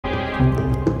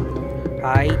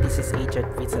Hi, this is Agent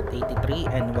Vincent 83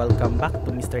 and welcome back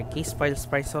to Mr. Case Files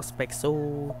by Suspect.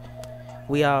 So,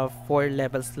 we have 4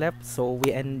 levels left, so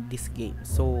we end this game.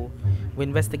 So, we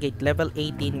investigate level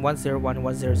 18 101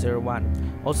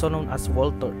 1001, also known as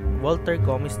Walter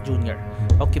Gomez Jr.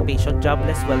 Occupation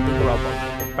Jobless welding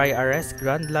robot. Prior arrest,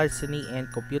 grand larceny, and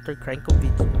computer crime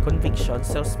conviction.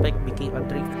 Suspect became a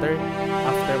drifter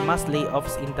after mass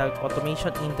layoffs in the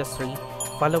automation industry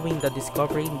following the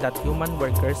discovery that human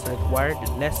workers required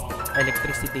less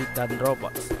electricity than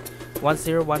robots.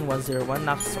 101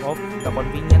 knocks off the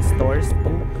convenience stores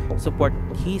to support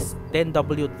his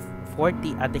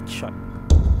 10W40 addiction.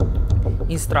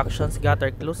 Instructions: gather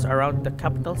clues around the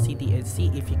capital city and see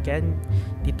if you can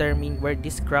determine where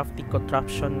this crafty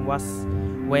contraption was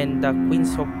when the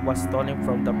Queen's Hope was stolen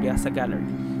from the Piazza gallery.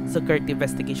 Security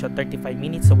investigation 35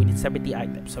 minutes, so we need 70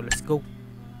 items. So let's go.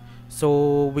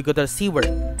 So we go to the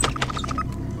seaward.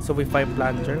 So we find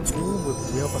plunger. Ooh,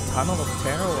 we have a tunnel of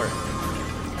terror.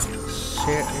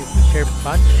 Share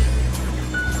punch.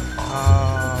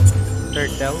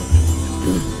 Turtle.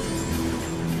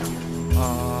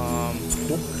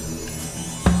 Hook.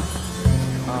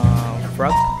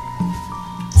 Frog.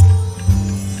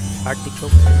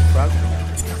 Artichoke and frog.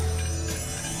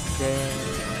 Then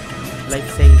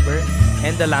lifesaver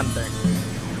and the lantern.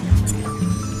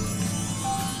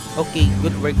 Okay,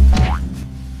 good work.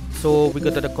 So we go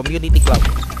to the community club.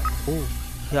 Oh,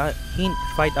 hint: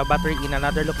 find a battery in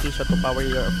another location to power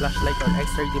your flashlight or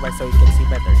extra device so you can see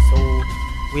better. So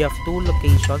we have 2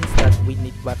 locations that we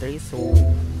need batteries, so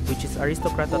which is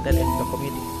Aristocrat Hotel and the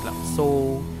community club.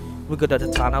 So we go to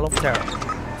the tunnel of terror.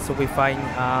 So we find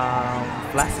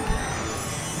flask,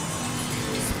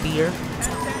 spear,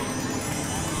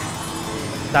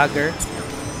 dagger,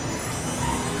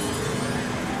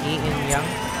 yin and yang,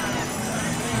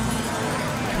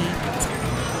 key,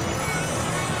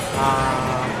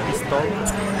 pistol,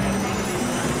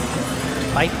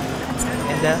 pipe,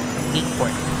 and the ink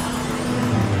port.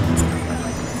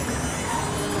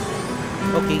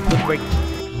 Okay, good work.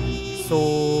 So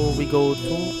we go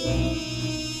to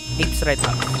Ape's Red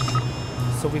House.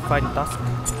 So we find tusk,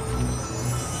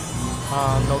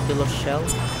 Nautilus shell,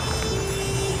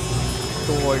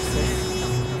 2 horses,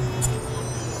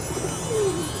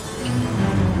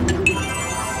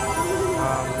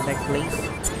 necklace,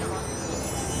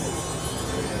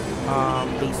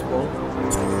 baseball,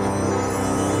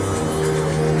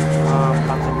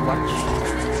 pocket watch,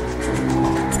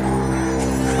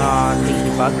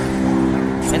 ladybug,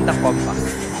 and the compass.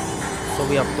 So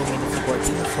we have 2 minutes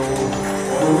 14. So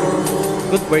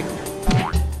good work.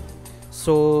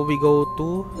 So we go to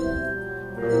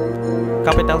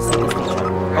Capital City Station.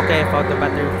 Okay, I found the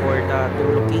battery for the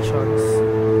 2 locations.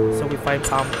 So we find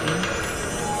pumpkin,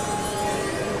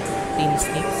 tin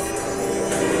snips,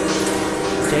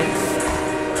 jets,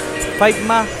 5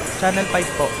 ma, channel 5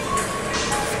 po,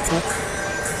 scoop,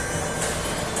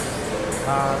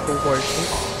 2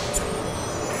 horses,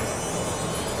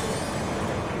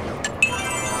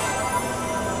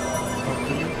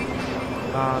 okay,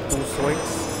 2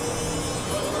 swords,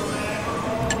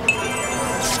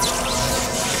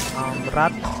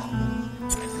 rat,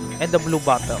 and the blue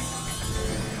bottle.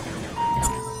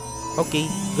 Okay,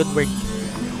 good work.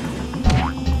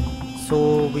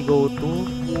 So we go to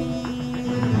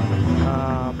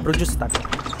produce stand.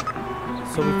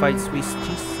 So we find Swiss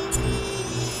cheese,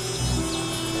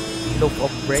 loaf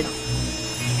of bread,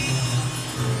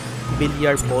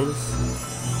 billiard balls,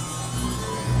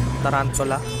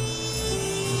 tarantula,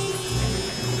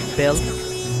 bell,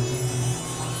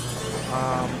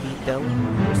 beetle.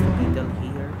 Where's the beetle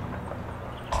here?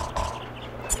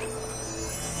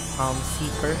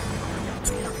 Seeker,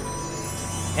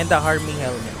 and the harming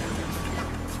helmet.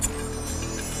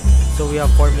 So we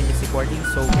have 4 minutes recording,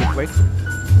 so good work.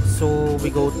 So we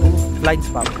go to blind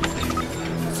spot.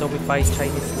 So we find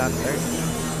Chinese lantern,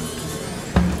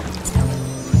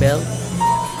 bell,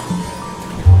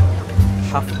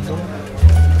 half moon,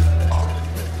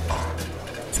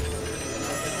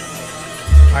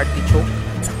 artichoke,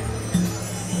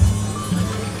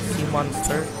 sea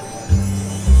monster,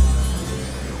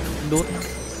 loot,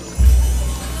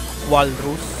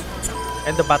 walrus,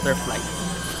 and the butterfly.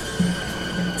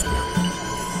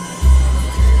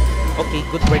 Okay,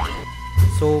 good work.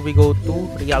 So we go to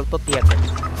Rialto Theater.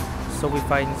 So we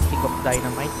find stick of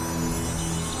dynamite,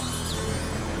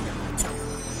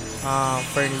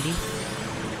 fern leaf,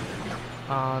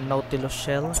 nautilus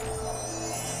shell,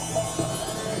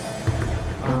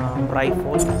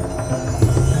 rifle,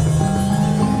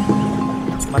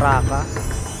 maraca,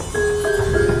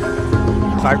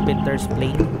 carpenter's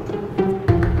plane,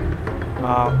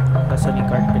 Larceny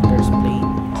Carpenter's plane.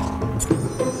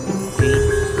 Okay.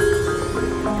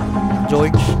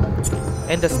 George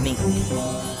and the snake.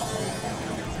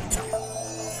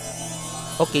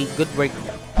 Okay, good work.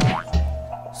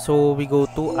 So we go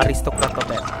to Aristocrat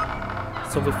Hotel.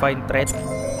 So we find thread.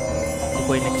 Hindi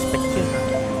ko in-expect yun.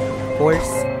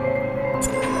 Horse.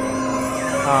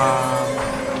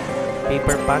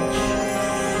 Paper punch.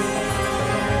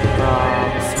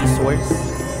 Scissors.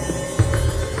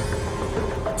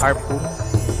 Harpoon.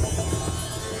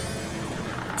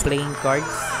 Playing cards.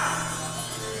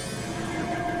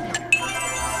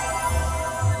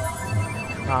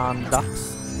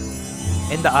 Ducks.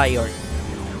 And the iron.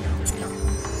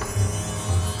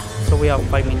 So we have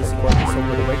 5 minutes equal, so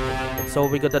good work. So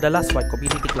we go to the last one,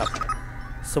 community club.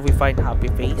 So we find happy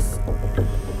face.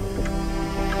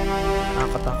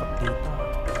 Nakakatakot dito.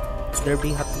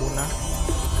 Derby hat muna.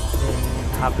 Then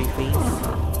happy face.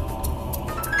 Okay,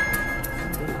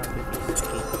 happy face.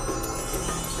 Okay.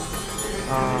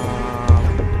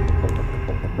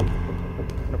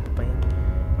 Ano pa yan?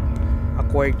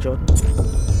 Accordion.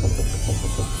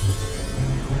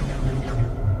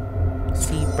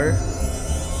 Zipper.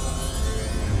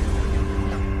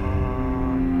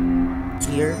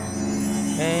 Here.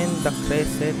 And the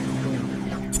crescent moon.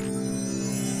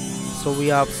 So we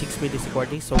have 6 minutes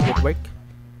recording, so good work.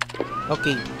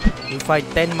 Okay, we find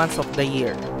 10 months of the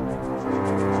year.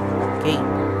 Okay,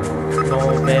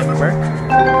 November.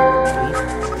 Okay,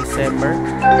 December.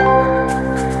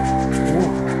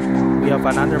 Ooh, we have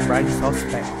another prime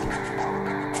suspect.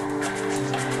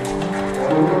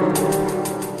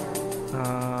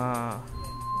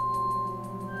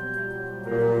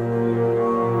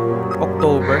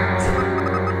 October,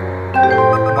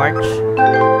 March,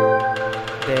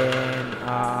 then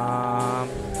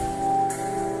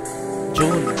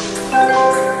June,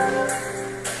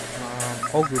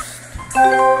 August,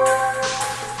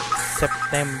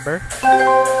 September,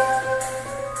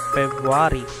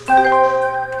 February.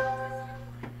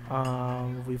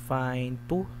 We find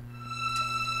 2.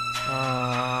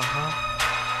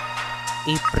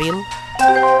 April.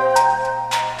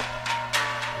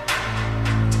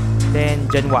 Then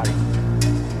January.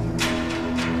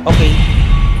 Okay,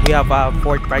 we have a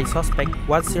fourth prize suspect.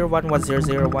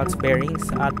 1011001's bearings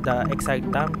at the exact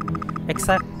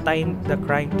time the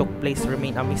crime took place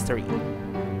remain a mystery.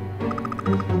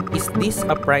 Is this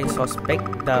a prime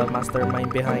suspect, the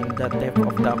mastermind behind the theft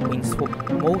of the Queen's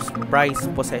most prized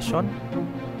possession?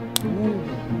 Ooh.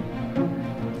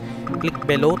 Click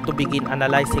below to begin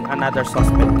analyzing another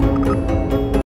suspect.